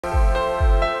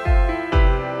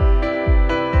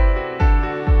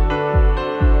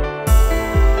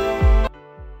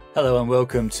Hello and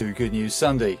welcome to Good News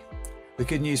Sunday. The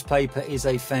Good News paper is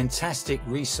a fantastic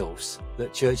resource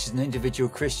that churches and individual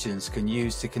Christians can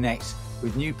use to connect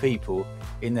with new people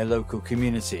in their local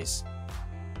communities.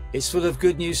 It's full of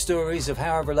good news stories of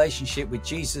how a relationship with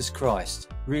Jesus Christ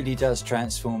really does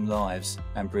transform lives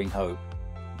and bring hope.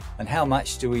 And how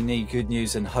much do we need good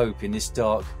news and hope in this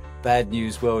dark, bad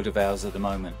news world of ours at the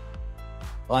moment?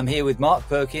 I'm here with Mark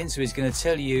Perkins, who is going to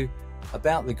tell you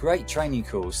about the great training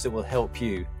course that will help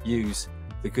you use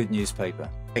the Good News paper.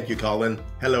 Thank you, Colin.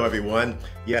 Hello, everyone.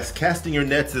 Yes, Casting Your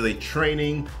Nets is a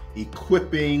training,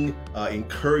 equipping,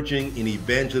 encouraging, and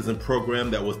evangelism program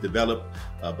that was developed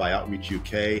by Outreach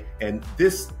UK. And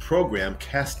this program,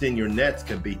 Casting Your Nets,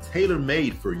 can be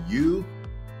tailor-made for you,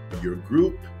 your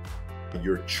group,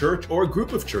 your church, or a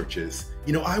group of churches.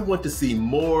 You know, I want to see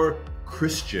more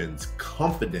Christians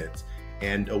confident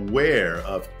and aware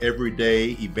of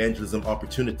everyday evangelism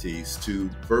opportunities to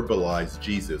verbalize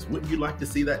Jesus. Wouldn't you like to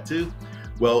see that too?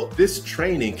 Well, this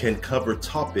training can cover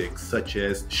topics such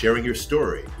as sharing your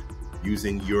story,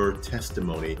 using your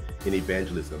testimony in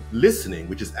evangelism, listening,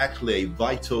 which is actually a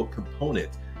vital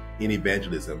component in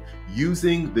evangelism,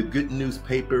 using the Good News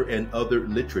paper and other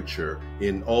literature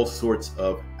in all sorts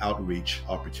of outreach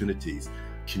opportunities,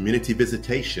 community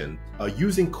visitation,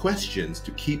 using questions to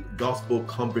keep gospel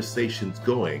conversations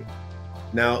going.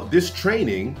 Now, this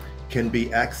training can be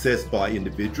accessed by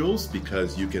individuals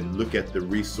because you can look at the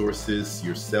resources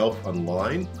yourself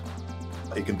online.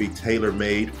 It can be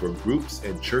tailor-made for groups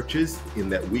and churches in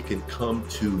that we can come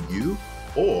to you,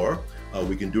 or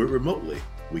we can do it remotely.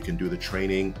 We can do the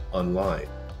training online.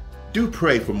 Do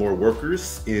pray for more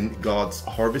workers in God's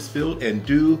harvest field, and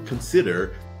do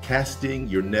consider Casting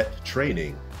Your Net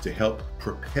training to help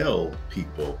propel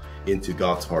people into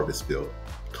God's harvest field.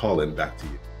 Colin, back to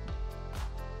you.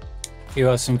 Here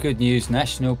are some Good News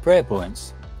national prayer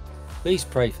points. Please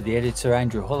pray for the editor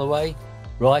Andrew Holloway,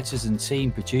 writers and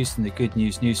team producing the Good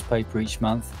News newspaper each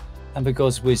month, and for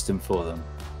God's wisdom for them.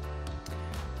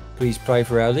 Please pray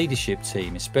for our leadership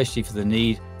team, especially for the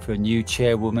need for a new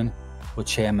chairwoman or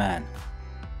chairman.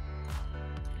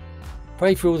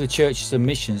 Pray for all the churches and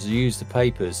missions who use the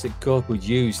papers, that God would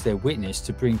use their witness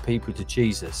to bring people to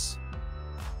Jesus.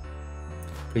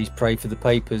 Please pray for the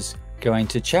papers going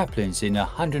to chaplains in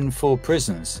 104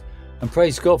 prisons, and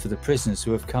praise God for the prisoners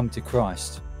who have come to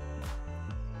Christ.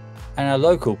 And our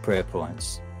local prayer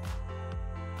points.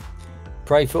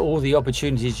 Pray for all the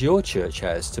opportunities your church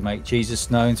has to make Jesus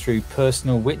known through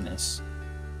personal witness.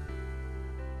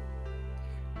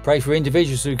 Pray for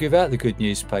individuals who give out the Good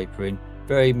News paper in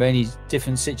very many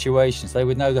different situations. They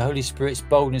would know the Holy Spirit's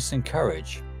boldness and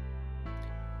courage.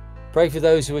 Pray for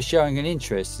those who are showing an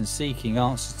interest in seeking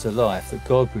answers to life, that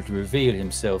God would reveal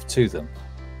himself to them.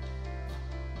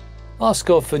 Ask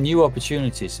God for new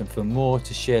opportunities and for more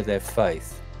to share their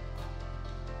faith.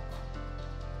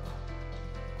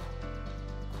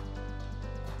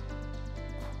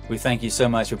 We thank you so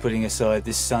much for putting aside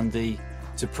this Sunday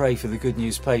to pray for the Good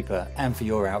News paper and for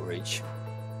your outreach.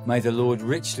 May the Lord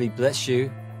richly bless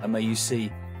you, and may you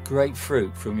see great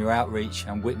fruit from your outreach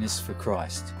and witness for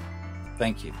Christ.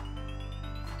 Thank you.